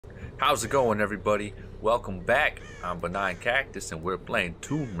How's it going, everybody? Welcome back. I'm Benign Cactus, and we're playing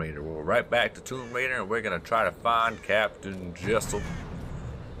Tomb Raider. We're right back to Tomb Raider, and we're gonna try to find Captain Jessup.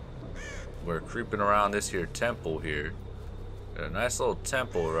 We're creeping around this here temple here. Got a nice little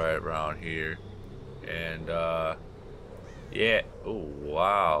temple right around here, and yeah. Oh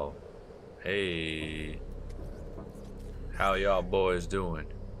wow. Hey, how y'all boys doing?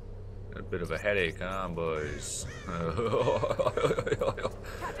 Got a bit of a headache, huh, boys?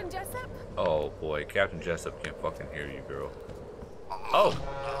 Captain Jessup? Oh boy, Captain Jessup can't fucking hear you, girl. Oh!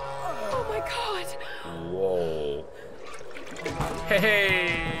 Oh my god! Whoa.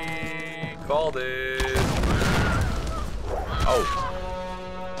 Hey! Called it! Oh!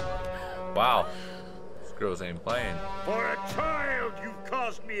 Wow. These girls ain't playing. For a child, you've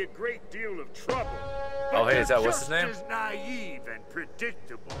caused me a great deal of trouble. Oh, hey, But is that you're what's his name? just as naive and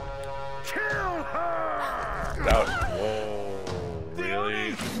predictable. Kill her! That, whoa.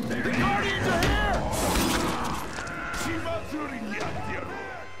 Really? The Guardians are here!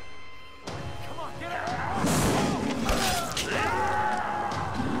 Come on, get out!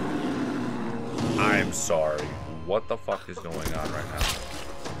 I'm sorry. What the fuck is going on right now?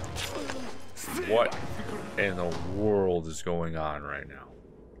 What in the world is going on right now?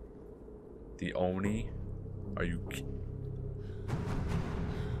 The Oni? Are you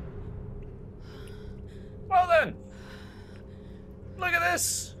Well then! Look at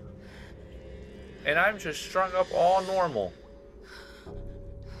this! And I'm just strung up all normal.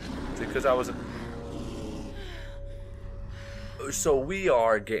 Because I was... So we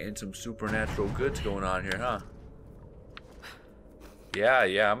are getting some supernatural goods going on here, huh?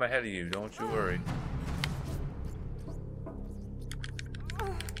 Yeah, I'm ahead of you. Don't you worry.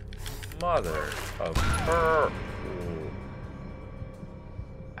 Mother of her. Ooh.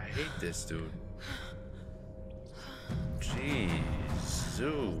 I hate this dude. Jeez.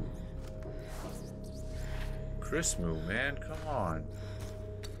 Zoo. Christmas, man. Come on.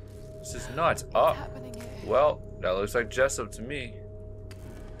 This is nuts. Oh. Well, that looks like Jessup to me.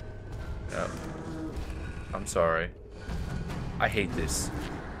 No. I'm sorry. I hate this.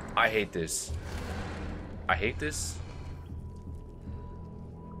 I hate this. I hate this.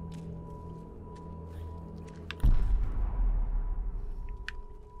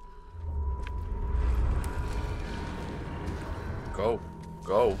 Go.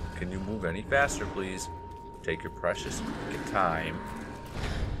 Go. Can you move any faster, please? Take your precious fucking time.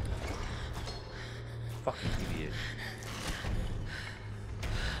 Fucking idiot.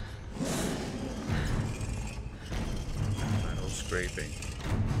 Metal scraping.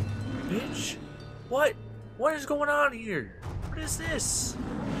 Bitch! What? What is going on here? What is this?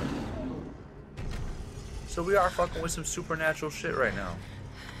 So we are fucking with some supernatural shit right now.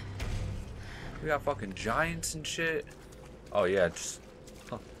 We got fucking giants and shit. Oh yeah, just...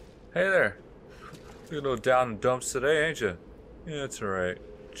 Huh. Hey there. You're a little down in dumps today, ain't you? Yeah, that's alright.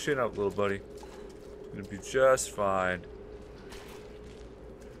 Chin up, little buddy. Gonna be just fine.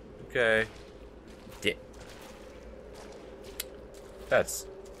 Okay. Yeah. That's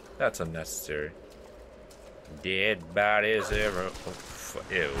unnecessary. Dead bodies ever. Oh,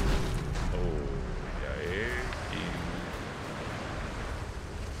 ew. Oh, yeah.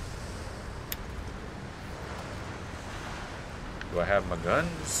 Do I have my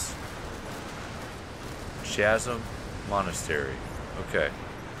guns? Chasm Monastery. Okay.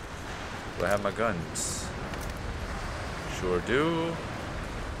 Do I have my guns? Sure do.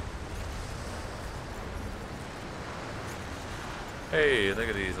 Hey, look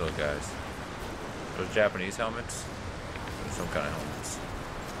at these little guys. Those Japanese helmets? Or some kind of helmets.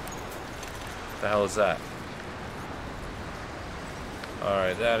 What the hell is that?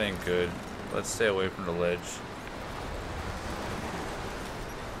 Alright, that ain't good. Let's stay away from the ledge.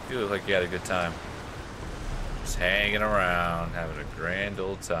 You look like you had a good time. Just hanging around, having a grand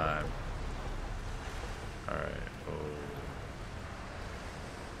old time. Alright, oh.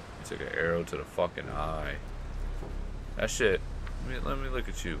 You took an arrow to the fucking eye. That shit. Let me look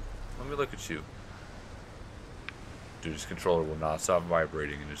at you. Let me look at you. Dude, this controller will not stop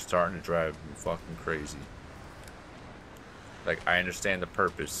vibrating and it's starting to drive me fucking crazy. Like, I understand the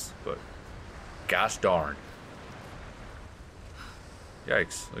purpose, but gosh darn.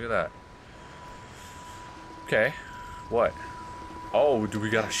 Yikes, look at that. Okay, what? Oh, do we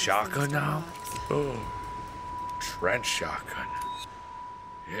got a shotgun now? Oh, trench shotgun.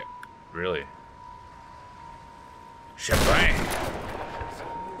 Yeah, really. Shebang!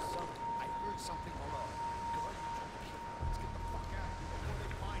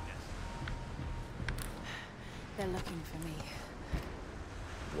 They're looking for me.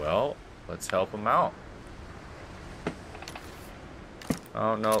 Well, let's help them out.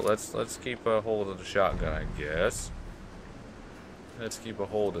 Oh no, let's keep a hold of the shotgun, I guess. Let's keep a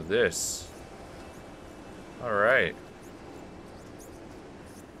hold of this. Alright.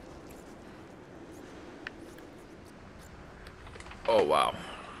 Oh wow.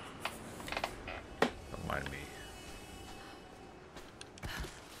 Don't mind me.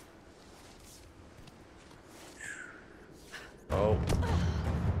 Oh.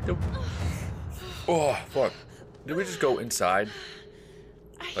 Nope. Oh fuck. Did we just go inside?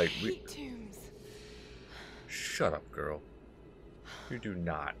 Like we... Tombs. Shut up, girl. You do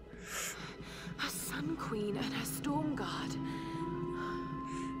not. A Sun Queen and her Storm Guard.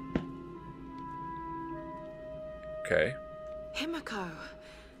 Okay. Himiko,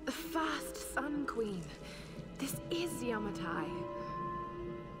 the first Sun Queen. This is Yamatai.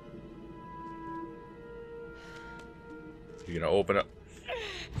 You're gonna open up.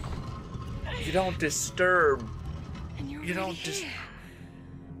 You don't disturb. And you're You don't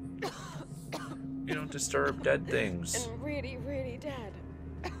You don't disturb dead things. And really, really dead.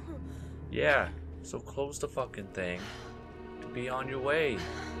 Yeah. So close the fucking thing. Be on your way.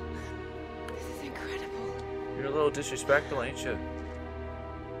 This is incredible. You're a little disrespectful, ain't you?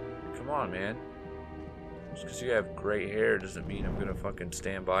 Come on, man. Just because you have gray hair doesn't mean I'm gonna fucking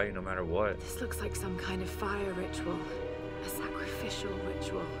stand by you no matter what. This looks like some kind of fire ritual. A sacrificial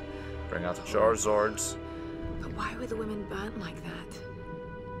ritual. Bring out the Charizards. But why were the women burnt like that?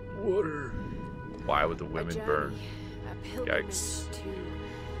 Water. Why would the women burn? A pilgrimage Yikes. to... is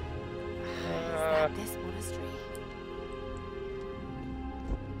that this monastery?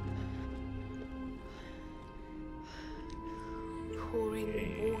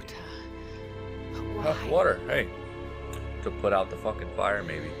 Pouring water. But why? Water. Hey. To put out the fucking fire,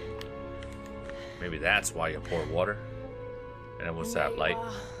 maybe. Maybe that's why you pour water. And it was that light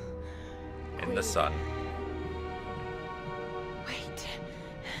in the sun. Wait.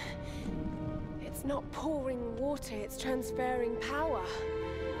 It's not pouring water, it's transferring power.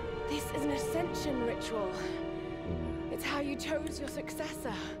 This is an ascension ritual. It's how you chose your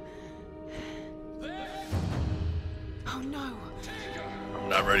successor. Oh no. I'm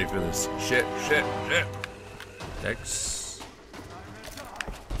not ready for this. Shit. Yikes.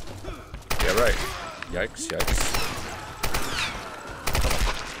 Yeah, right. Yikes.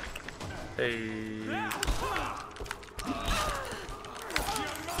 Hey.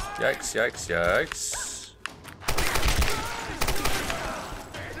 Yikes.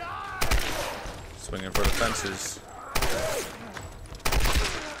 Swinging for the fences.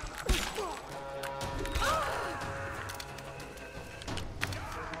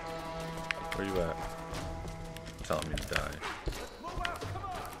 Where you at? Telling me to die.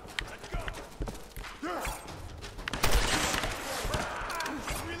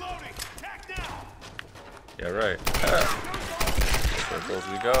 Yeah, right. Circles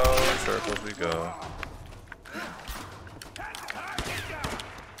we go.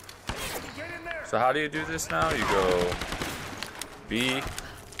 So how do you do this now? You go B.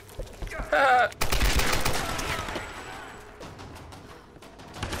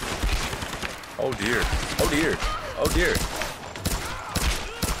 Oh dear.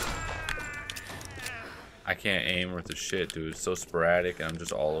 I can't aim worth a shit, dude. It's so sporadic and I'm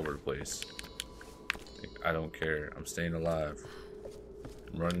just all over the place. I don't care. I'm staying alive.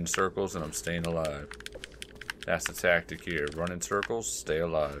 I'm running in circles and I'm staying alive. That's the tactic here. Run in circles, stay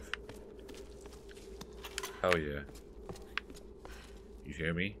alive. Hell yeah. You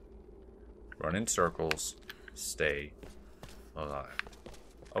hear me? Run in circles, stay alive.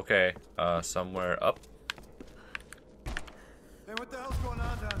 Okay, somewhere up. Hey, what the hell's going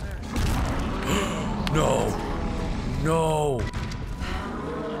on down there? No!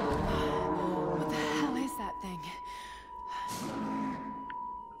 What the hell is that thing?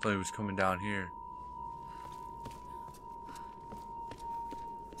 I thought he was coming down here.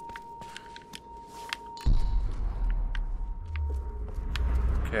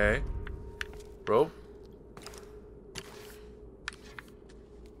 Okay. Rope.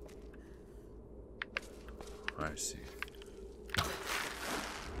 I see.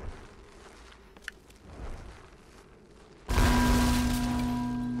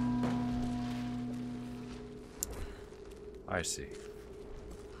 I see.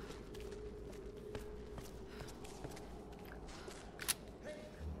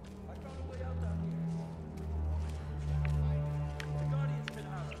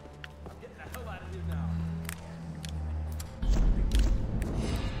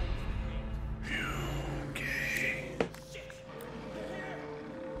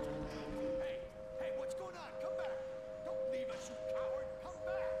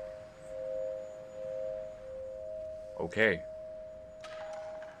 Okay.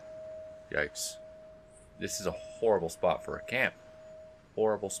 Yikes. This is a horrible spot for a camp.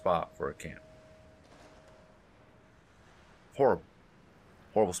 Horrible spot for a camp. Horrible.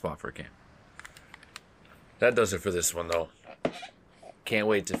 Horrible spot for a camp. That does it for this one, though. Can't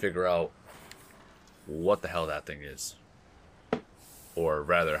wait to figure out what the hell that thing is. Or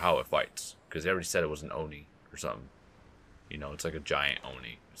rather, how it fights. Because they already said it was an Oni or something. You know, it's like a giant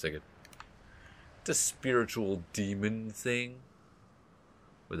Oni. It's like it's a spiritual demon thing.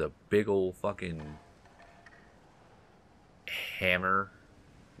 With a big old fucking hammer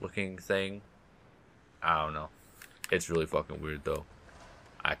looking thing. I don't know. It's really fucking weird though.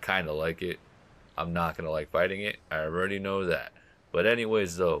 I kind of like it. I'm not going to like fighting it. I already know that. But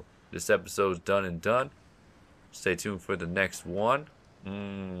anyways though, this episode's done and done. Stay tuned for the next one.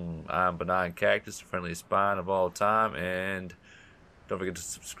 I'm Benign Cactus, the friendliest spine of all time. And don't forget to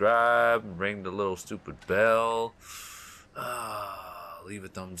subscribe. Ring the little stupid bell. Leave a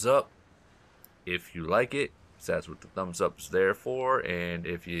thumbs up if you like it. So that's what the thumbs up is there for. And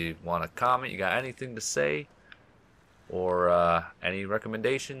if you want to comment, you got anything to say or any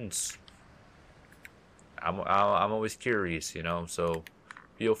recommendations, I'm always curious, you know, so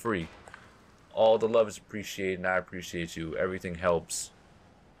feel free. All the love is appreciated, and I appreciate you. Everything helps.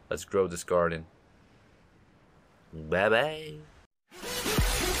 Let's grow this garden. Bye bye.